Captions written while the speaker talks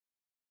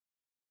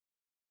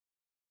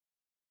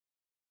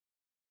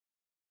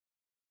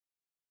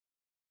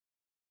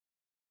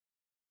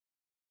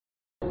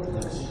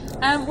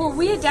Well,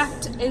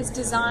 weAdapt is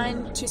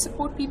designed to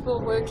support people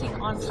working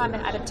on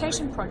climate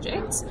adaptation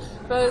projects,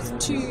 both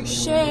to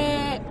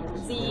share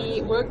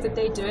the work that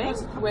they're doing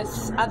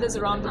with others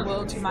around the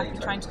world who might be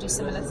trying to do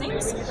similar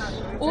things,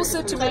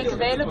 also to make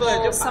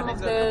available some of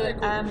the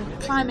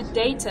climate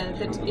data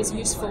that is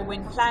useful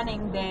when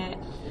planning their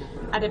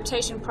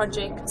adaptation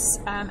projects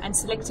and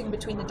selecting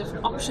between the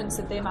different options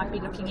that they might be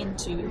looking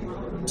into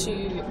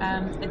to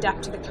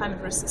adapt to the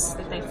climate risks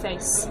that they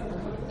face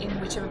in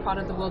whichever part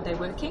of the world they're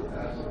working.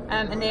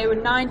 And there were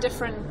 9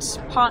 different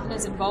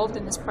partners involved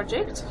in this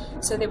project,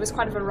 so there was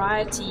quite a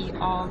variety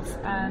of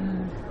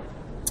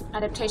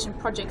adaptation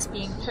projects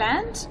being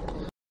planned.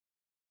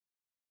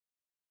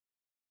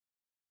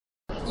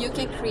 You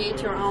can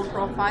create your own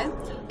profile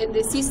and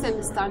the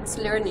system starts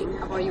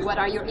learning about you. What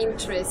are your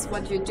interests,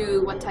 what you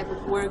do, what type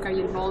of work are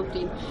you involved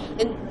in.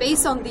 And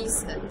based on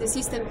this, the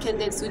system can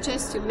then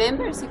suggest you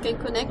members you can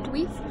connect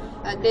with.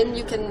 Then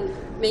you can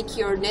make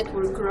your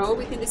network grow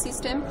within the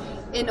system.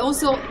 And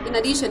also, in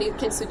addition, it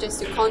can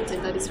suggest you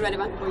content that is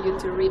relevant for you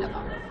to read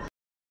about.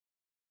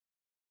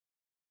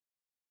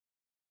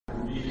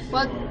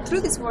 Well,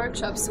 through these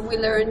workshops, we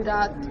learned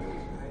that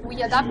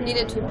weAdapt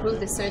needed to improve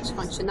the search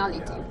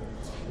functionality.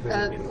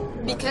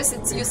 Because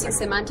it's using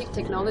semantic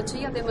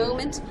technology at the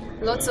moment,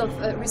 lots of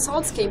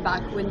results came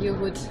back when you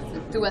would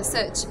do a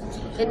search.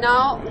 And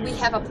now we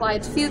have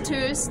applied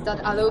filters that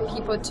allow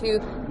people to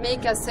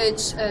make a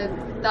search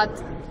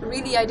that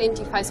really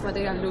identifies what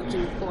they are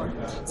looking for.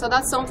 So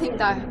that's something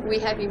that we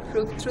have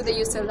improved through the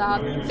user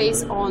lab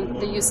based on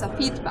the user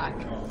feedback.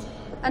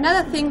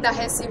 Another thing that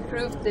has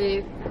improved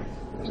the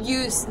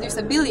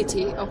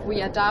usability of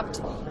weAdapt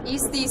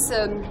is this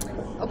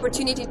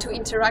opportunity to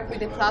interact with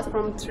the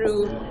platform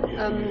through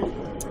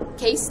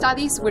case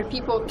studies where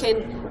people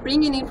can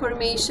bring in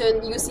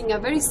information using a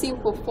very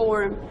simple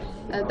form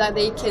that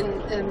they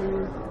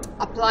can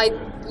apply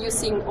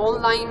using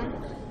online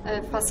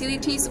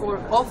facilities or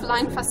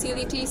offline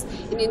facilities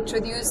and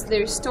introduce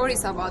their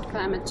stories about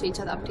climate change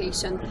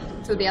adaptation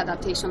to the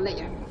adaptation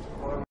layer.